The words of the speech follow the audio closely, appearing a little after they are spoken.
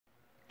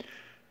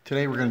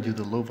Today we're going to do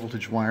the low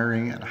voltage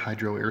wiring and a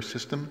hydro air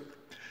system,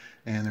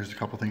 and there's a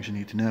couple things you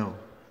need to know.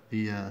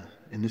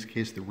 In this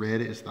case, the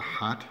red is the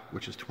hot,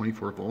 which is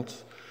 24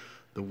 volts.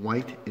 The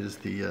white is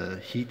the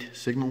heat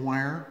signal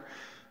wire.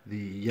 The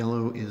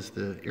yellow is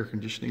the air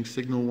conditioning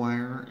signal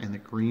wire, and the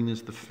green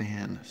is the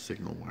fan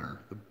signal wire.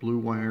 The blue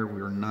wire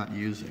we are not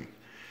using.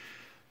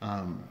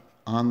 On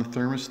the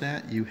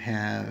thermostat, you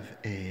have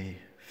a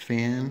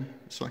fan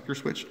selector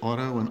switch,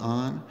 auto and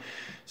on.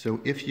 So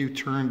if you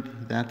turned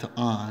that to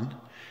on,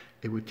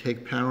 it would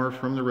take power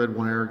from the red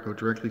wire, go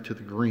directly to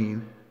the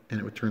green, and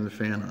it would turn the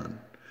fan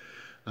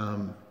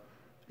on.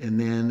 And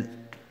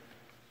then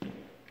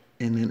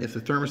if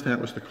the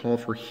thermostat was to call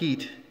for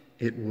heat,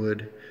 it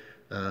would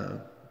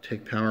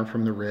take power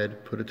from the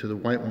red, put it to the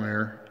white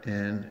wire,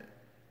 and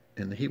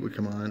the heat would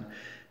come on.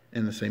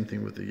 And the same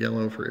thing with the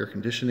yellow for air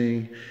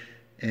conditioning.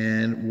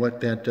 And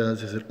what that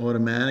does is it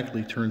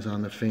automatically turns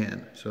on the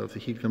fan. So if the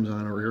heat comes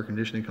on or air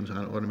conditioning comes on,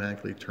 it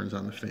automatically turns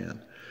on the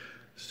fan.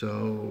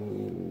 So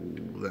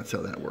that's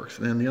how that works.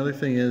 And then the other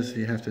thing is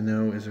you have to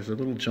know is there's a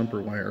little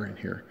jumper wire in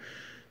here.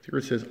 See where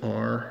it says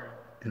R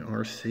and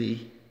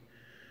RC?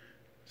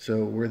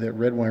 So where that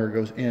red wire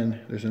goes in,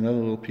 there's another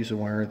little piece of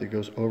wire that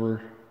goes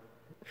over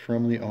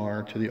from the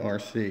R to the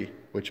RC,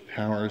 which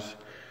powers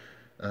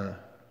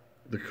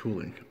the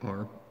cooling,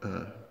 R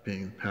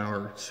being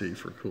power, C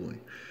for cooling.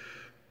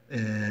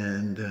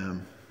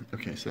 And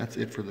okay, so that's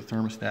it for the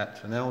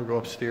thermostat. So now we'll go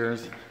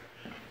upstairs.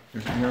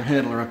 There's an air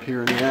handler up here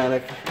in the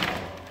attic.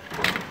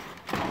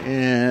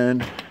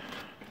 And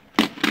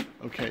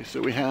okay,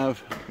 so we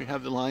have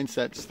the line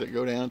sets that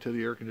go down to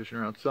the air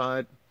conditioner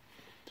outside.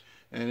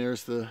 And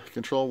there's the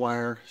control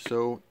wire.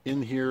 So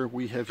in here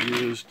we have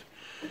used,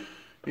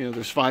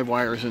 there's 5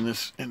 wires in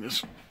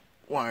this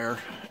wire.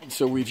 And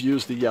so we've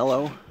used the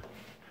yellow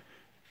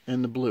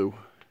and the blue.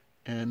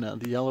 And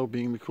the yellow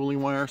being the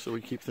cooling wire, so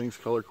we keep things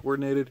color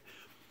coordinated.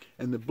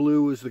 And the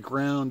blue is the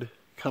ground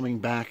coming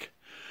back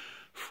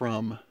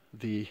from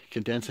the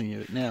condensing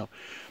unit. Now,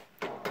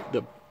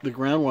 the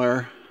ground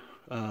wire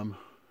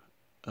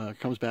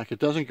comes back. It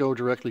doesn't go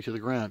directly to the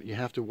ground. You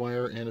have to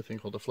wire in a thing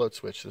called a float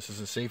switch. This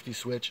is a safety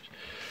switch.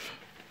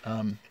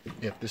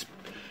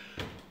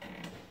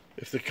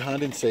 If the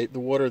condensate, the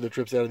water that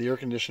drips out of the air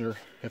conditioner,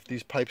 if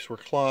these pipes were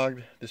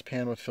clogged, this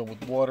pan would fill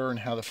with water. And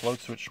how the float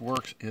switch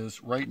works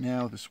is right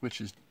now the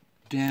switch is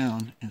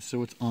down, and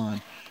so it's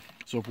on.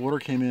 So if water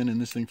came in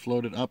and this thing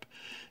floated up,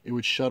 it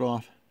would shut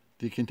off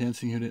the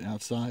condensing unit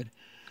outside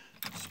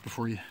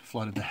before you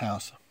flooded the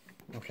house.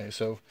 Okay,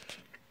 so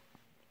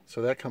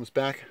that comes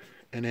back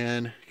and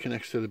then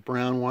connects to the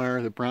brown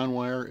wire. The brown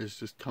wire is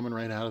just coming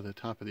right out of the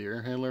top of the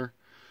air handler.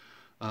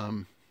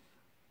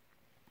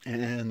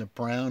 And the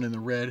brown and the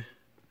red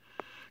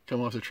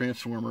come off the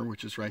transformer,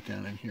 which is right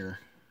down in here.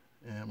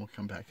 And we'll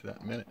come back to that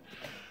in a minute.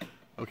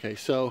 Okay,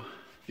 so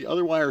the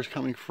other wires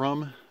coming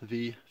from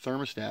the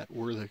thermostat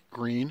were the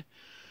green,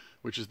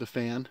 which is the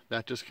fan.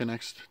 That just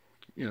connects,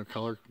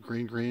 color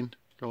green,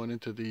 going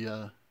into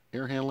the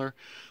air handler.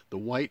 The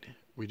white,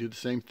 we do the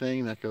same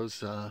thing. That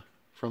goes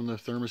from the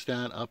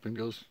thermostat up and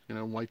goes,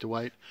 white to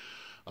white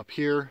up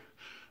here.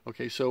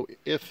 Okay, so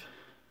if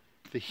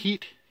the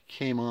heat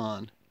came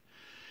on,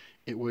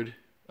 it would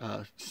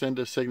send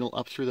a signal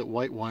up through that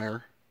white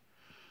wire.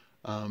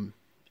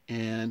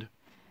 And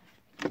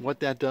what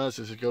that does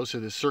is it goes to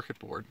this circuit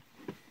board.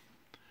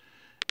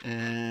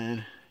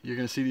 And you're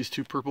going to see these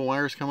 2 purple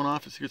wires coming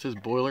off. See it says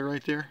boiler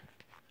right there?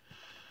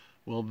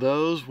 Well,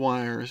 those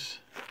wires,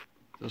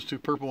 those 2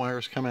 purple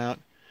wires come out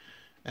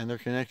and they're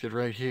connected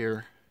right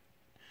here.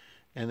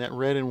 And that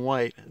red and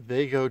white,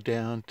 they go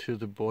down to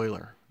the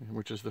boiler,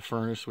 which is the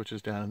furnace, which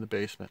is down in the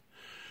basement.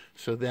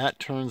 So that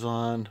turns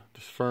on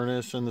the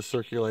furnace and the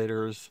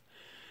circulators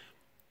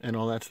and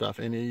all that stuff.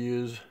 And you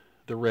use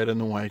the red and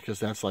the white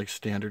because that's like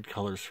standard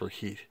colors for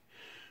heat.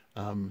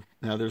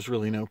 Now there's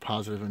really no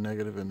positive and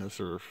negative in this,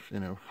 or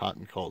hot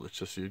and cold. It's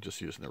just you're just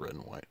using the red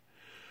and white.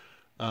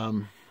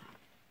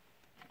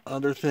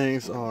 Other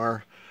things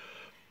are,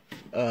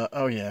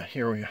 oh yeah,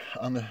 here we are.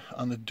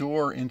 On the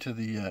door into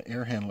the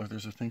air handler,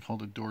 there's a thing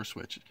called a door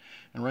switch.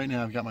 And right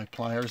now I've got my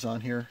pliers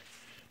on here,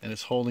 and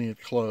it's holding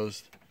it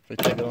closed. If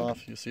I take it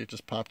off, you'll see it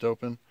just popped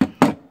open.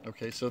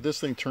 Okay, so this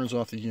thing turns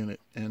off the unit,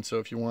 and so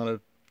if you want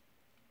to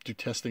do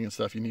testing and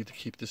stuff, you need to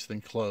keep this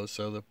thing closed.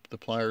 So the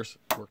pliers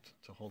worked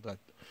to hold that,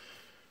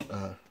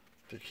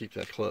 to keep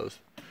that closed.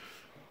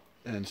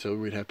 And so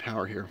we'd have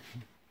power here.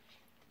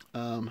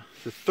 The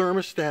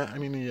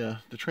thermostat,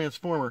 the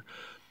transformer,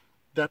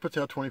 that puts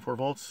out 24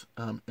 volts.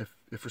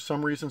 If for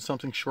some reason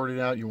something shorted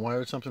out, you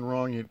wired something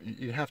wrong,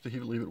 you have to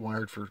leave it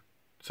wired for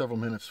several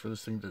minutes for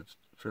this thing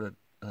for that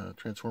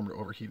transformer to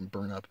overheat and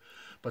burn up,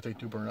 but they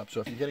do burn up. So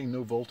if you're getting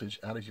no voltage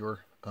out of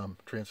your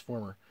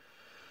transformer,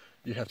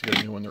 you have to get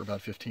a new one. They're about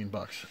 15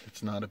 bucks.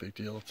 It's not a big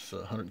deal. It's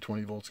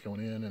 120 volts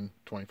going in and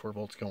 24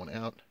 volts going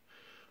out.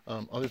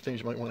 Other things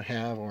you might want to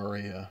have are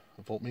a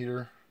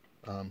voltmeter,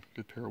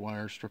 good pair of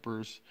wire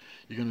strippers.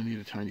 You're going to need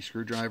a tiny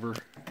screwdriver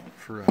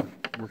for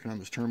working on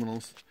those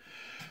terminals,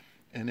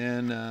 and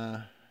then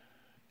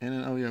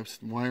oh yeah,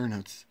 wire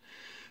nuts.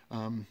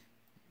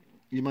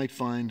 you might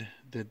find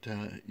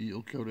that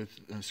you'll go to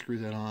screw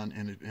that on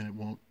and it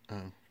won't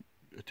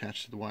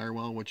attach to the wire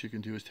well. What you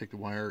can do is take the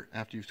wire,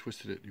 after you've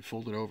twisted it, you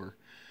fold it over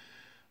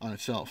on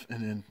itself,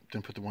 and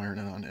then put the wire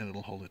nut on, and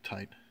it'll hold it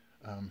tight.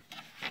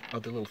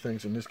 Other little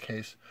things in this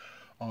case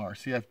are,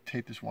 see, I've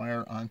taped this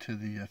wire onto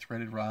the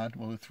threaded rod.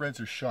 Well, the threads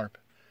are sharp,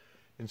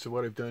 and so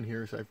what I've done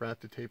here is I've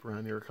wrapped the tape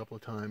around there a couple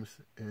of times,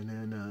 and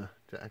then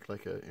to act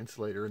like an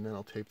insulator, and then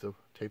I'll tape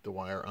the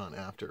wire on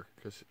after,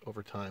 because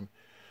over time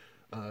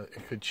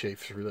it could chafe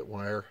through that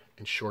wire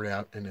and short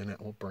out, and then it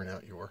will burn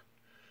out your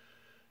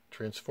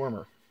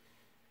transformer.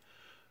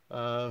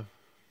 I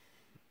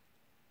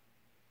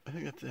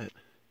think that's it.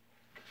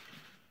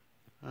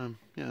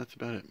 Yeah, that's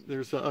about it.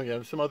 There's oh yeah,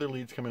 there's some other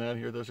leads coming out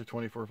here. Those are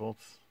 24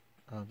 volts.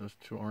 Those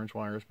two orange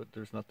wires, but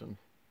there's nothing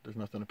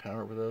to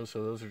power with those,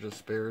 so those are just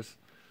spares.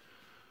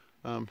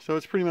 So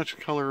it's pretty much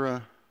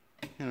color,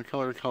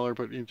 color to color,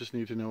 but you just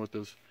need to know what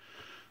those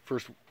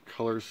first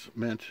colors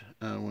meant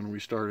when we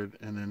started,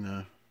 and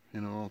then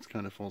all it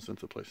kind of falls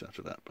into place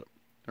after that. But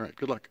all right,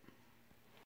 good luck.